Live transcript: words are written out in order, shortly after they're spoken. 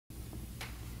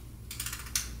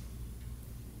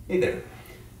Hey there.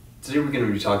 Today we're going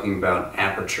to be talking about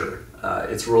aperture,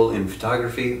 its role in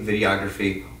photography,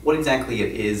 videography, what exactly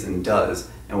it is and does,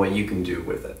 and what you can do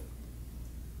with it.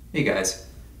 Hey guys,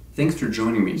 thanks for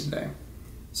joining me today.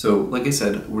 So, like I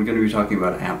said, we're going to be talking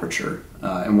about aperture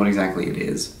and what exactly it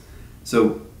is.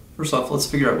 So, first off, let's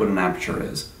figure out what an aperture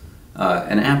is.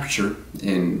 An aperture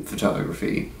in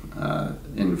photography,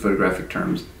 in photographic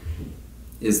terms,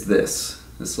 is this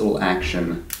little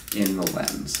action in the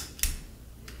lens.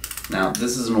 Now,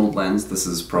 this is an old lens. This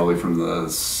is probably from the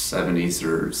 70s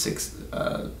or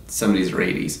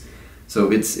 80s.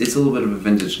 So it's a little bit of a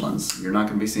vintage lens. You're not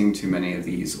going to be seeing too many of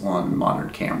these on modern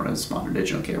cameras, modern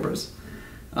digital cameras.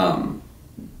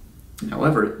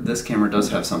 However, this camera does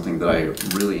have something that I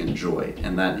really enjoy,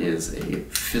 and that is a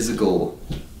physical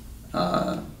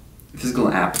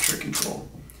aperture control.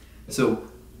 So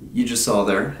you just saw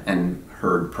there and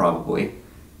heard probably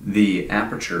the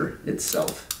aperture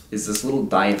itself is this little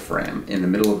diaphragm in the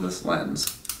middle of this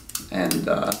lens, and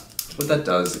what that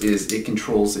does is it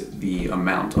controls the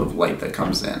amount of light that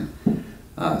comes in.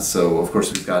 So of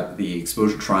course we've got the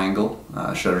exposure triangle,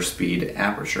 shutter speed,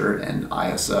 aperture, and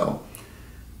ISO.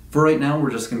 For right now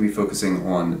we're just going to be focusing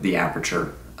on the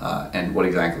aperture and what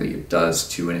exactly it does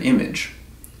to an image.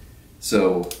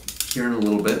 So here in a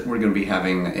little bit we're going to be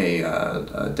having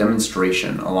a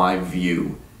demonstration, a live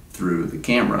view through the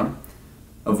camera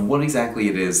of what exactly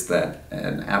it is that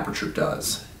an aperture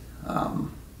does.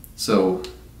 So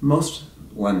most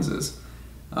lenses,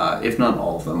 if not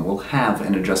all of them, will have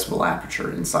an adjustable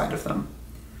aperture inside of them.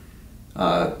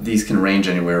 These can range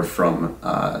anywhere from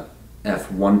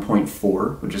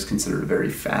f1.4, which is considered a very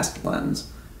fast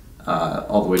lens,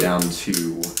 all the way down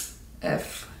to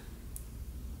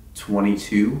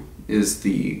f22 is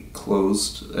the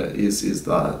closed, is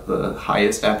the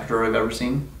highest aperture I've ever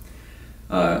seen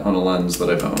on a lens that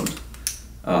I've owned.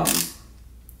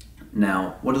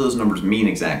 Now, what do those numbers mean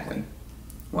exactly?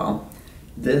 Well,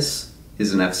 this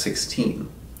is an f16.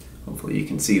 Hopefully you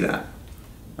can see that.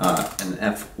 An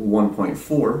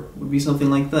f1.4 would be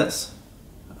something like this.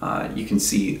 You can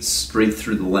see straight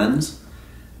through the lens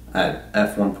at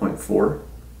f1.4,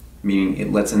 meaning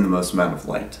it lets in the most amount of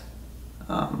light.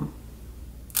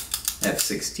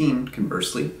 f16,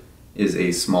 conversely, is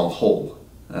a small hole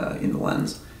in the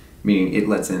lens, meaning it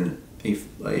lets in a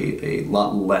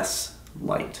lot less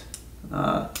light.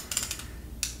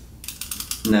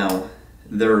 Now,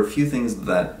 there are a few things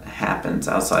that happens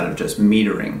outside of just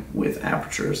metering with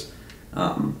apertures.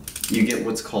 You get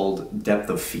what's called depth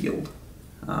of field,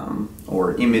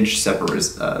 or image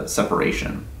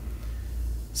separation.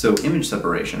 So image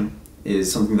separation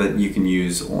is something that you can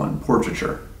use on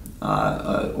portraiture,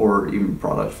 or even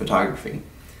product photography.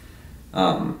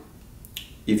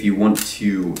 If you want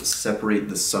to separate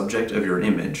the subject of your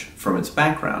image from its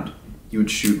background, you would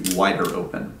shoot wider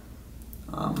open.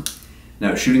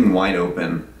 Now, shooting wide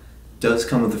open does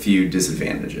come with a few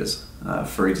disadvantages.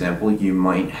 For example, you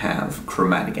might have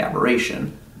chromatic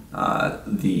aberration.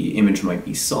 The image might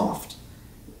be soft.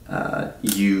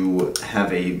 You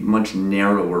have a much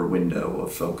narrower window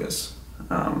of focus,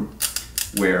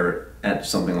 where at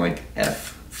something like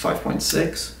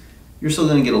f5.6, you're still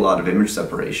going to get a lot of image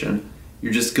separation.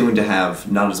 You're just going to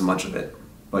have not as much of it,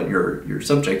 but your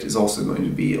subject is also going to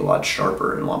be a lot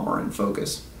sharper and a lot more in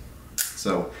focus.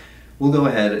 So we'll go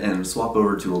ahead and swap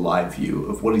over to a live view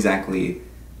of what exactly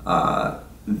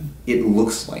it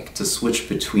looks like to switch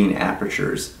between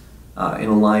apertures in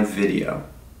a live video.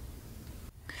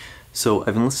 So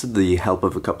I've enlisted the help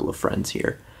of a couple of friends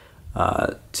here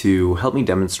to help me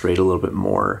demonstrate a little bit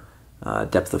more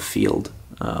depth of field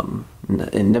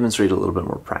and demonstrate a little bit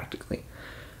more practically.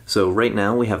 So right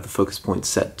now we have the focus point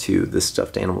set to this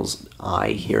stuffed animal's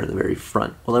eye here in the very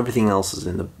front, while everything else is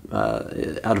in the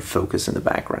out of focus in the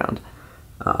background.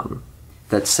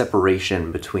 That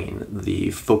separation between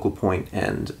the focal point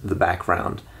and the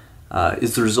background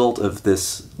is the result of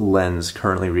this lens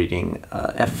currently reading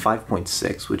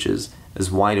f5.6, which is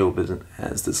as wide open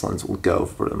as this lens will go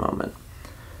for the moment.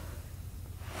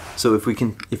 So if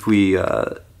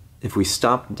we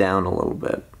stop down a little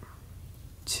bit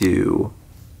to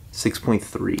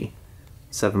 6.3,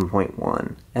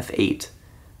 7.1, f8,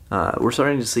 we're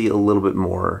starting to see a little bit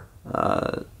more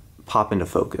pop into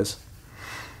focus.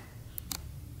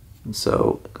 And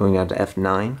so going out to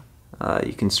f9,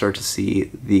 you can start to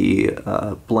see the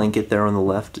blanket there on the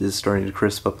left is starting to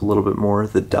crisp up a little bit more.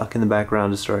 The duck in the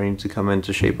background is starting to come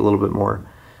into shape a little bit more.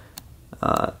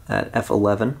 At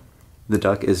f11, the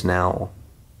duck is now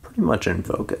pretty much in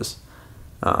focus.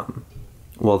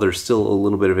 While there's still a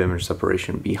little bit of image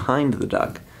separation behind the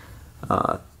duck,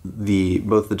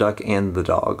 both the duck and the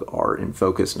dog are in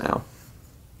focus now.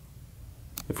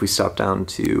 If we stop down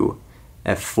to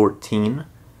F14,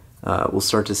 we'll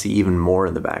start to see even more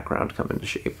in the background come into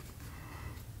shape.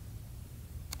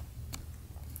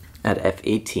 At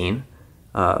F18,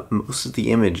 most of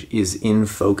the image is in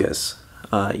focus.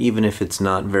 Even if it's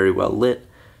not very well lit,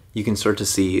 you can start to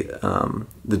see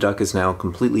the duck is now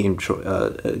completely in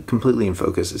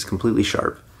focus, is completely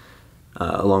sharp,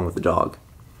 along with the dog.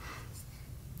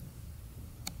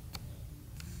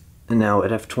 And now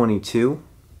at F22,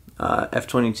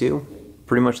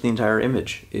 pretty much the entire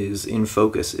image is in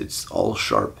focus. It's all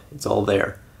sharp. It's all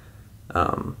there.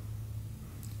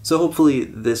 So hopefully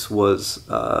this was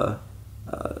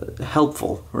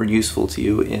helpful or useful to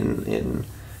you in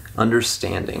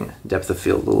understanding depth of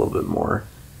field a little bit more.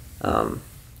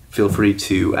 Feel free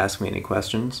to ask me any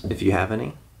questions if you have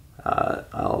any.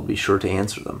 I'll be sure to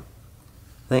answer them.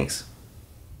 Thanks.